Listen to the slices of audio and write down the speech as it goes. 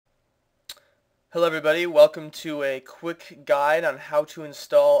Hello everybody, welcome to a quick guide on how to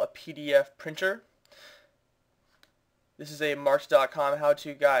install a PDF printer. This is a March.com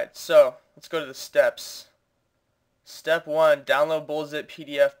how-to guide. So, let's go to the steps. Step 1, download BullZip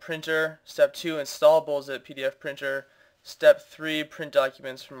PDF printer. Step 2, install BullZip PDF printer. Step 3, print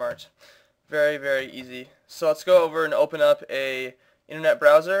documents from March. Very, very easy. So let's go over and open up a internet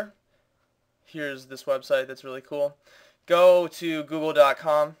browser. Here's this website that's really cool. Go to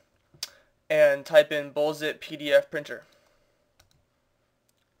google.com and type in BullZip PDF printer.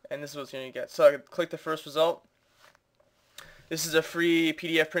 And this is what you're going to get. So I click the first result. This is a free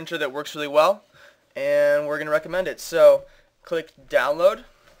PDF printer that works really well, and we're going to recommend it. So click download,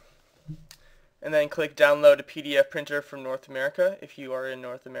 and then click download a PDF printer from North America if you are in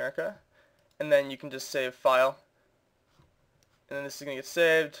North America. And then you can just save file. And then this is going to get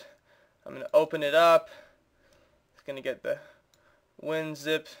saved. I'm going to open it up. It's going to get the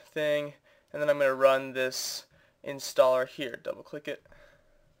WinZip thing. And then I'm going to run this installer here. Double click it.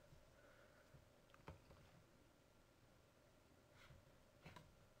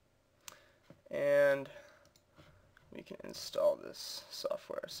 And we can install this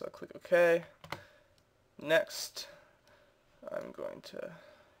software. So click OK. Next, I'm going to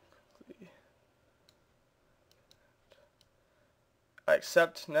I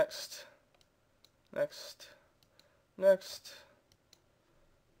accept. Next. Next. Next.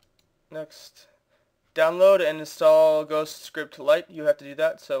 Next. Download and install Ghostscript Lite. You have to do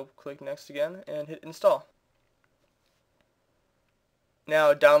that, so click next again and hit install.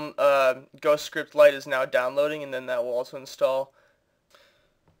 Now Ghostscript Lite is now downloading, and then that will also install.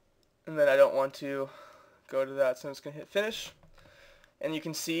 And then I don't want to go to that, so I'm just going to hit finish. And you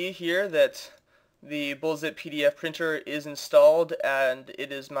can see here that the BullZip PDF printer is installed, and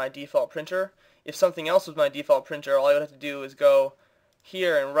it is my default printer. If something else was my default printer, all I would have to do is go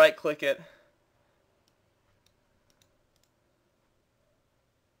here and right click it,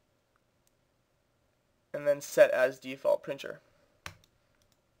 and then set as default printer.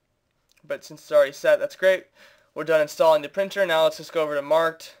 But since it's already set, that's great. We're done installing the printer. Now let's just go over to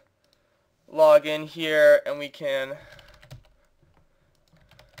Marked, log in here, and we can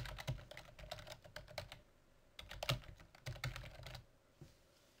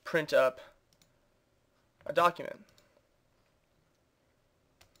print up a document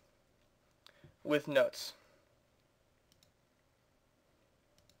with notes.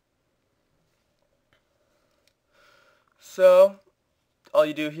 So all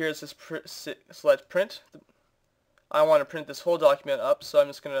you do here is just select print. I want to print this whole document up, so I'm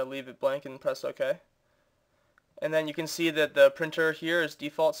just going to leave it blank and press OK. And then you can see that the printer here is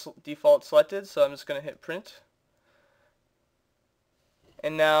default selected, so I'm just going to hit print.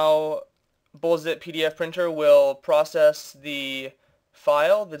 And now BullZip PDF printer will process the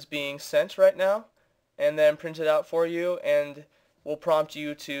file that's being sent right now and then print it out for you, and will prompt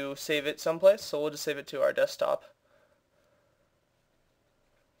you to save it someplace. So we'll just save it to our desktop.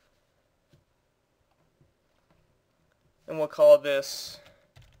 And we'll call this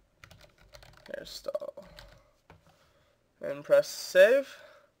install. And press save.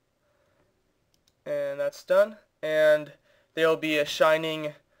 And that's done. And there will be a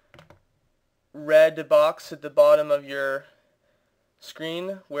shining red box at the bottom of your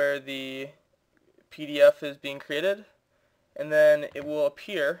screen where the PDF is being created, and then it will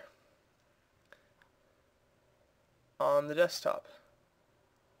appear on the desktop.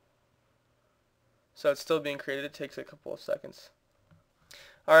 So it's still being created. It takes a couple of seconds.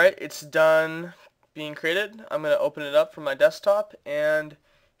 Alright, it's done being created. I'm going to open it up from my desktop, and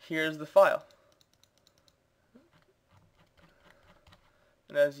here's the file.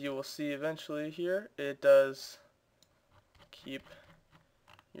 And as you will see eventually here, it does keep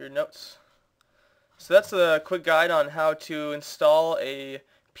your notes. So that's a quick guide on how to install a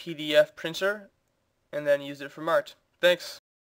PDF printer and then use it for March. Thanks.